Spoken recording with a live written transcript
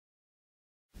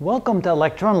Welcome to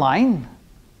Lecture Online.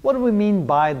 What do we mean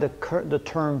by the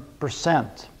term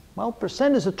percent? Well,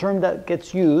 percent is a term that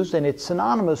gets used and it's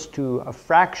synonymous to a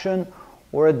fraction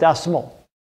or a decimal.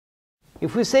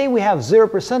 If we say we have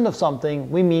 0% of something,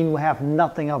 we mean we have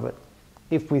nothing of it.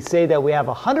 If we say that we have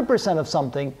 100% of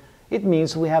something, it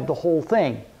means we have the whole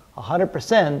thing.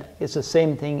 100% is the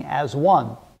same thing as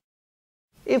 1.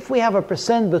 If we have a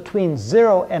percent between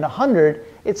 0 and 100,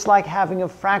 it's like having a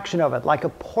fraction of it, like a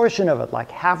portion of it,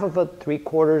 like half of it,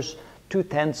 3/4,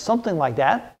 2/10, something like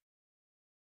that.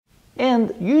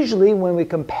 And usually when we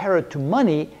compare it to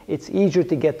money, it's easier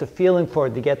to get the feeling for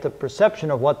it, to get the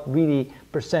perception of what really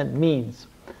percent means.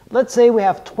 Let's say we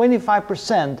have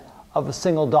 25% of a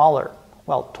single dollar.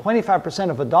 Well, 25%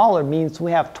 of a dollar means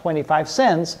we have 25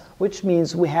 cents, which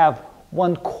means we have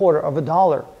 1/4 of a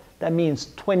dollar. That means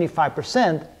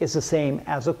 25% is the same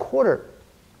as a quarter.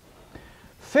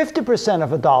 50%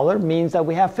 of a dollar means that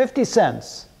we have 50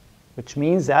 cents, which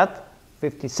means that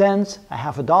 50 cents, a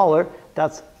half a dollar,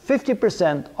 that's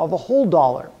 50% of a whole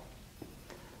dollar.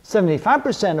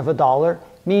 75% of a dollar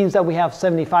means that we have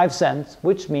 75 cents,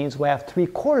 which means we have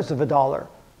 3/4 of a dollar.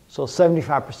 So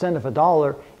 75% of a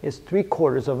dollar is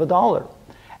 3/4 of a dollar.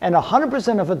 And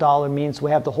 100% of a dollar means we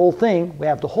have the whole thing, we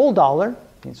have the whole dollar,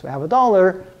 means we have a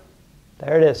dollar.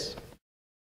 There it is.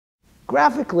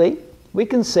 Graphically, we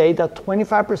can say that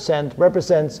 25%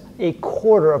 represents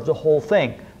 1/4 of the whole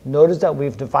thing. Notice that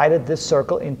we've divided this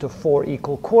circle into 4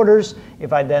 equal quarters.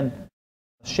 If I then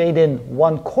shade in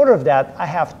 1/4 of that, I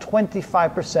have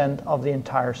 25% of the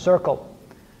entire circle.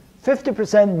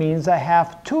 50% means I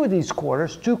have 2 of these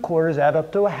quarters. 2 quarters add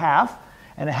up to a half,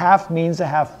 and a half means I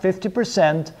have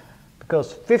 50%,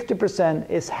 because 50%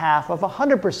 is half of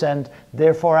 100%,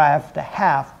 therefore I have the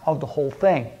half of the whole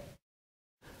thing.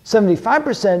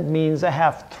 75% means I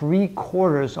have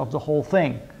 3/4 of the whole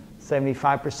thing.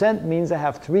 75% means I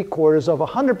have 3/4 of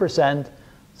 100%.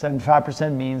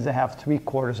 75% means I have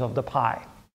 3/4 of the pie.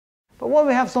 But what if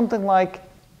we have something like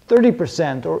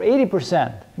 30% or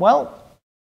 80%? Well,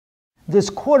 this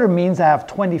quarter means I have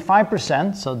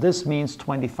 25%, so this means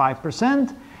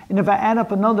 25%. And if I add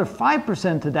up another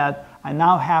 5% to that, I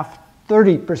now have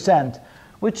 30%,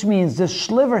 which means this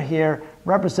sliver here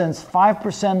represents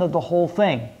 5% of the whole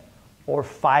thing, or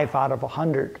 5 out of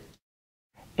 100.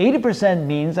 80%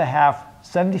 means I have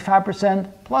 75%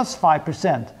 plus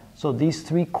 5%. So these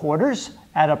 3/4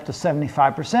 add up to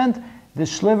 75%.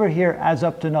 This sliver here adds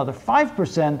up to another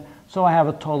 5%, so I have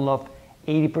a total of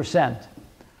 80%.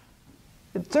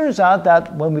 It turns out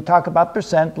that when we talk about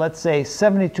percent, let's say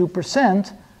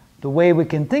 72%, the way we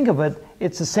can think of it,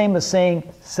 it's the same as saying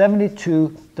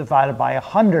 72 divided by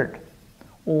 100.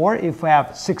 Or if we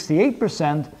have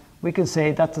 68%, we can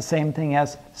say that's the same thing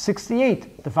as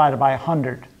 68 divided by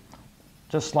 100.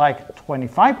 Just like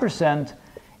 25%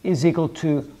 is equal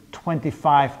to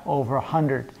 25 over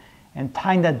 100. And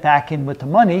tying that back in with the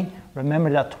money, remember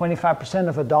that 25%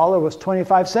 of a dollar was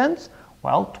 25 cents?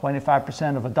 Well,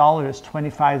 25% of a dollar is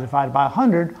 25 divided by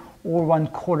 100, or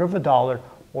 1/4 of a dollar,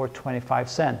 or 25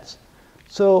 cents.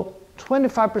 So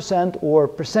 25% or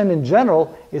percent in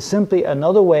general is simply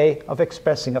another way of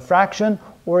expressing a fraction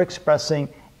or expressing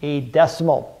a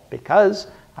decimal, because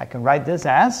I can write this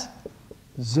as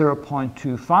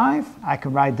 0.25, I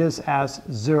can write this as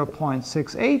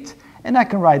 0.68, and I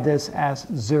can write this as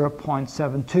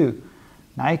 0.72.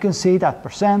 Now you can see that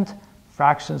percent,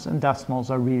 fractions, and decimals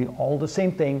are really all the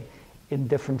same thing in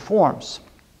different forms.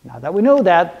 Now that we know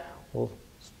that, we'll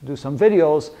do some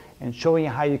videos and showing you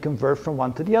how you convert from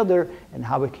one to the other and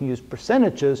how we can use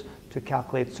percentages to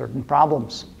calculate certain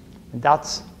problems. And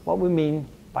that's what we mean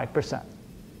by percent.